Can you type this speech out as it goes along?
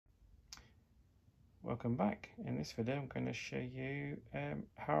Welcome back. In this video I'm going to show you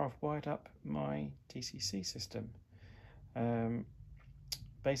how I've wired up my DCC system.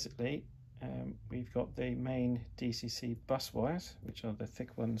 Basically we've got the main DCC bus wires, which are the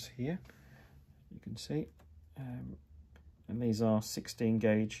thick ones here, you can see, and these are 16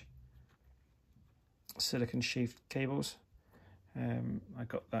 gauge silicon sheath cables. I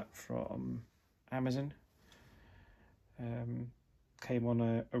got that from Amazon. Came on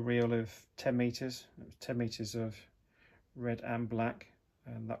a reel of 10 meters. It was 10 meters of red and black,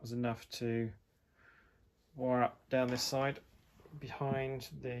 and that was enough to wire up down this side behind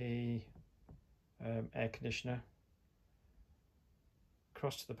the air conditioner,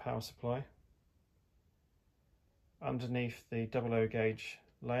 across to the power supply, underneath the 00 gauge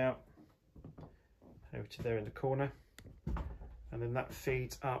layout, over to there in the corner, and then that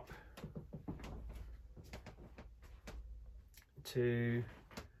feeds up to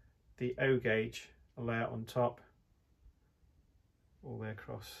the O gauge layout on top, all the way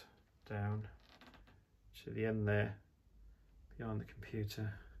across down to the end there behind the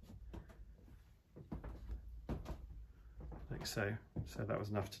computer, like so. So that was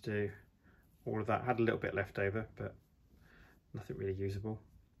enough to do all of that. Had a little bit left over, but nothing really usable.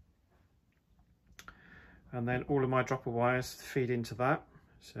 And then all of my dropper wires feed into that.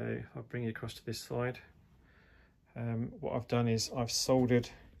 So I'll bring you across to this side. What I've done is I've soldered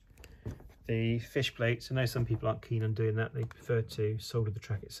the fish plates. I know some people aren't keen on doing that, they prefer to solder the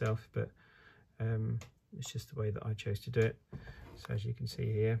track itself, but it's just the way that I chose to do it. So as you can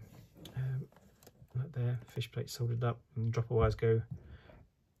see here, right there, fish plates soldered up, and dropper wires go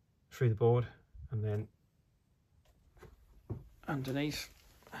through the board, and then underneath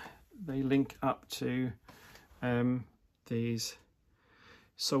they link up to these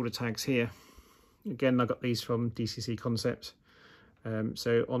solder tags here. Again, I got these from DCC Concepts.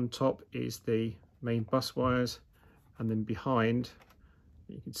 So on top is the main bus wires, and then behind,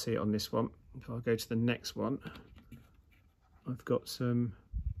 you can see it on this one. If I go to the next one, I've got some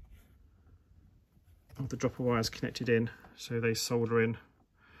of the dropper wires connected in, so they solder in,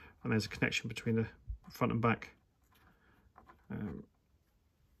 and there's a connection between the front and back.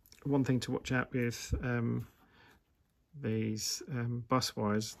 One thing to watch out with these bus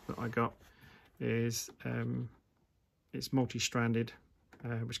wires that I got is it's multi-stranded,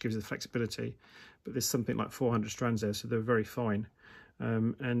 which gives it the flexibility, but there's something like 400 strands there, so they're very fine.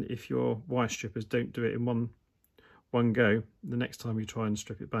 And if your wire strippers don't do it in one go, the next time you try and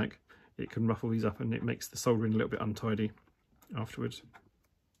strip it back, it can ruffle these up, and it makes the soldering a little bit untidy afterwards.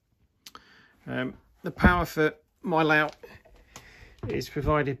 The power for my layout is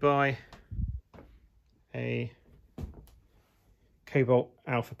provided by a Cobalt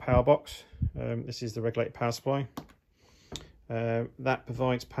Alpha power box. This is the regulated power supply. That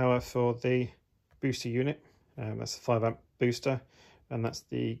provides power for the booster unit. That's a 5 amp booster, and that's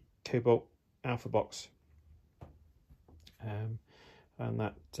the Cobalt Alpha box. And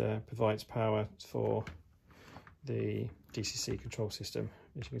that provides power for the DCC control system.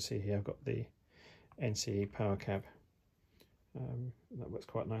 As you can see here, I've got the NCE PowerCab. That works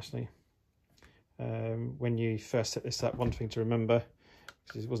quite nicely. When you first set this up, one thing to remember,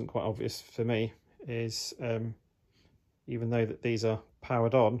 because it wasn't quite obvious for me, is even though that these are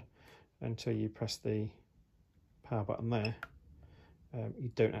powered on, until you press the power button there, you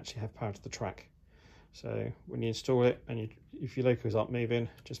don't actually have power to the track. So when you install it, and if your locos aren't moving,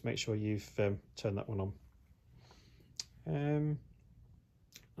 just make sure you've turned that one on. And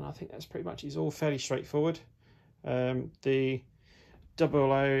I think that's pretty much, it's all fairly straightforward. The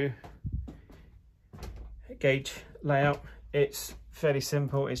 00 gauge layout, it's fairly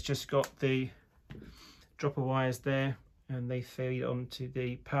simple. It's just got the dropper wires there, and they feed onto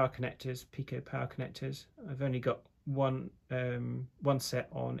the power connectors, Pico power connectors. I've only got one set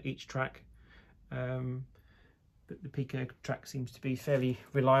on each track, but the Pico track seems to be fairly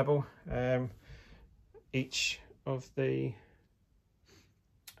reliable. Each of the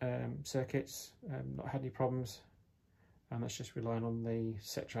circuits not had any problems, and that's just relying on the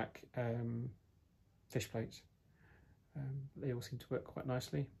set track fish plates. They all seem to work quite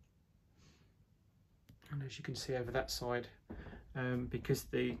nicely, and as you can see over that side, because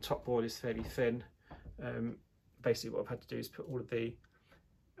the top board is fairly thin, basically what I've had to do is put all of the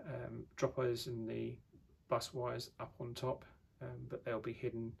droppers and the bus wires up on top, but they'll be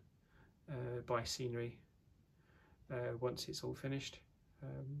hidden by scenery once it's all finished.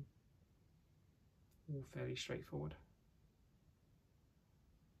 All fairly straightforward.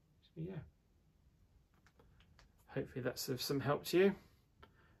 So yeah, hopefully that's of some help to you,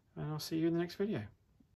 and I'll see you in the next video.